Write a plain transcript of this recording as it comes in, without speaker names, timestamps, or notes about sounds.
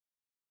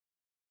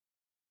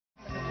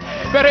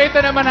Pero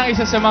ito naman ang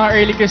isa sa mga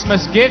early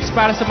Christmas gifts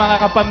para sa mga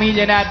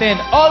kapamilya natin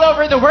all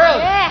over the world.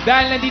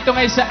 Dahil nandito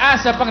ngayon sa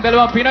ASAP ang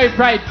dalawang Pinoy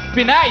Pride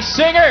Pinay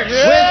Singers.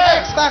 With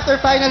X Factor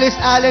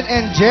finalist Alan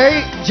and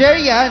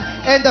Jerrianne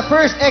and the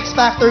first X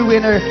Factor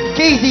winner,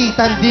 KZ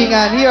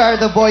Tandingan. Here are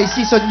the boys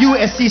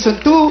US Season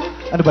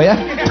 2. Ano ba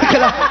yan?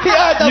 Here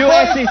are the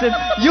US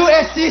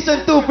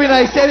Season 2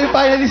 Pinay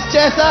semi-finalist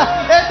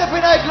Cheesa and the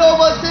Pinay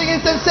Global Singing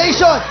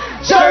Sensation,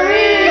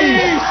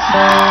 Charice!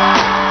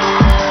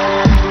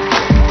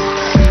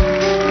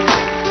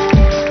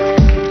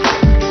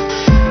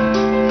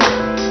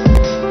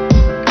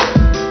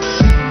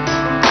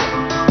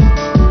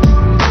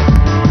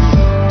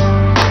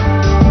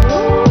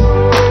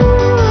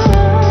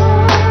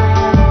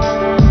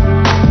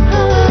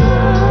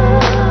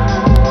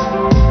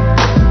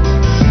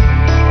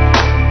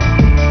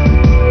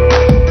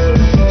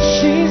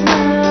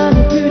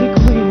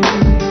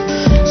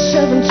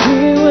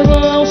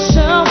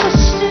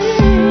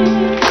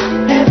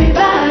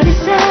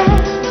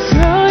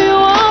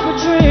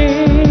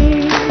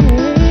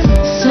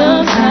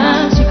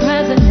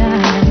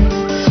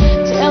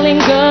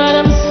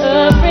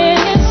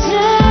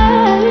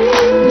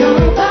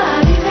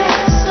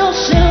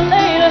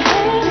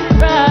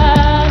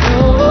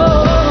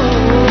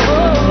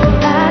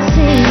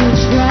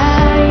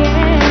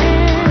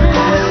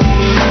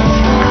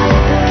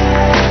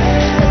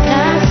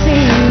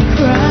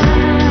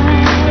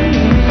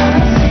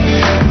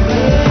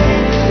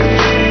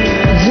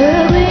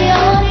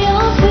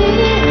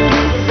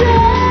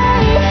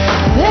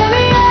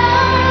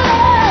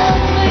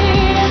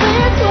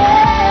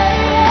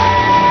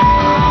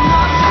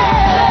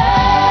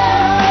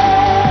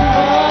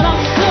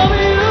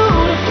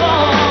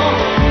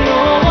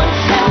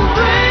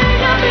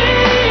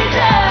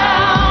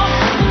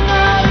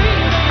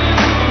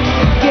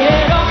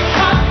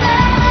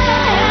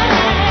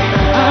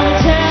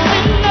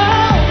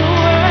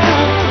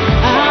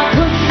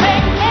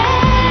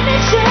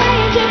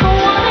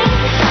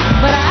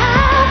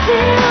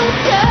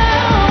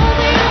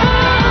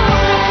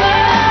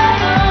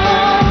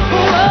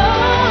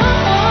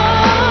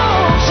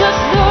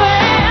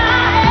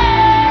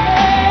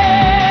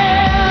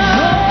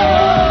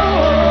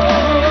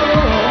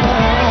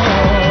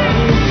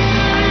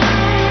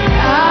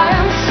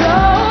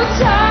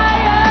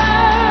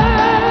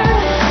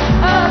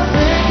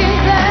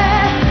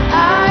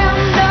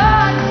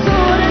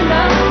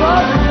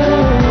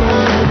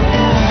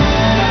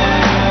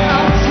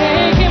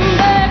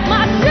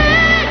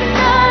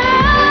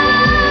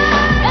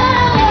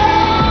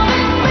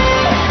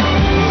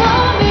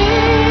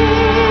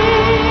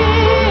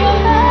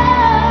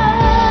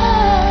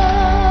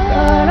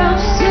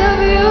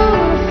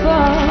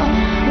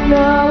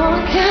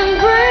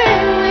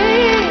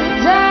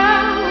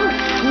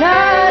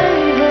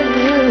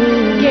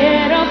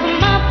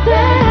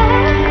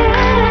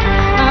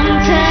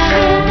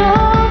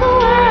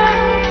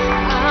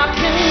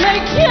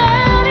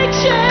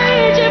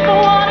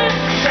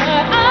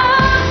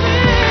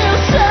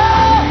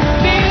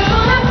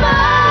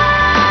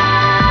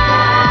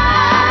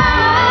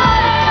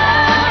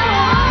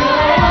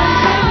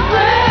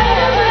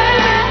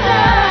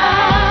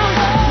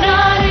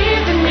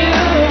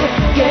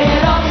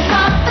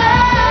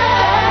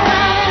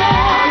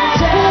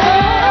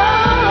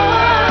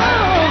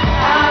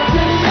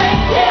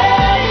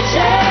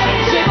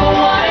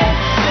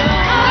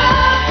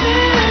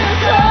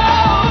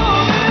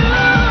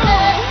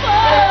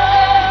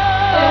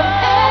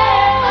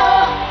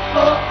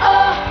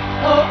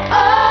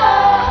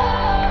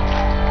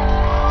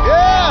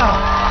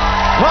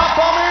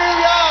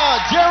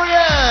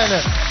 Jerrianne,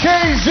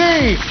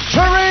 KZ,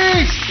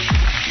 Charice,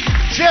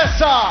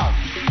 Cheesa,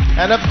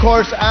 and of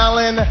course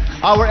Alan,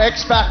 our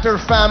X Factor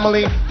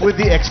family with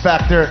the X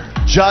Factor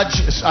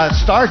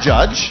star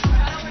judge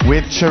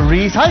with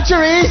Charice. Hi,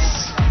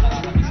 Charice.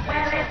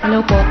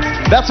 Hello po.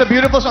 That's a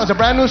beautiful song. It's a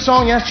brand new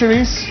song, yes,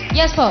 Charice?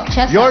 Yes po,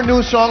 Cheesa. Your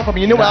new song from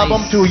your new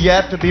album to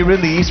yet to be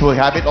released. We'll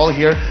have it all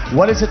here.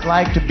 What is it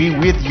like to be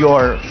with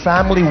your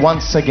family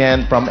once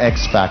again from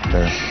X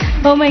Factor?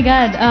 Oh my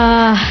God.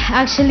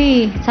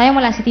 Actually, sayang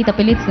wala si Tita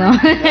Pilitz, no?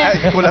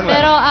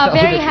 Pero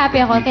very happy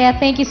ako. Kaya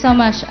thank you so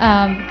much,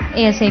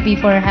 ASAP,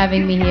 for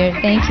having me here.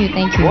 Thank you,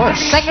 thank you. Of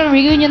course. It's like a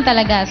reunion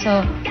talaga.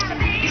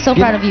 So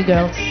proud of you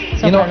girls.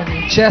 So you know, proud of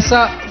you.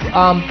 Cheesa,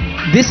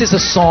 this is a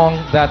song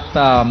that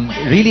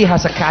really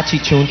has a catchy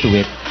tune to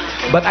it.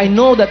 But I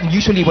know that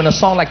usually when a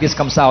song like this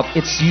comes out,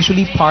 it's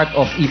usually part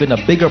of even a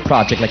bigger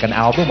project like an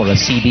album or a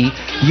CD.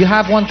 Do you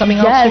have one coming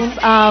out soon?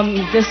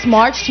 Yes, this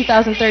March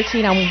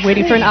 2013, I'm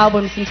waiting for an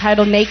album. It's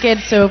entitled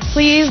Naked, so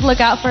please look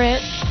out for it.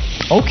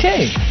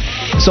 Okay.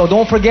 So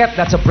don't forget,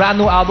 that's a brand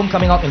new album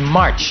coming out in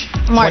March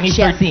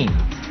 2013.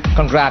 Yes.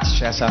 Congrats,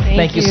 Cheesa.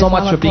 Thank you so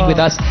much for being with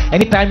us.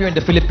 Anytime you're in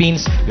the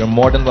Philippines, you're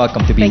more than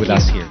welcome to be with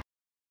us here.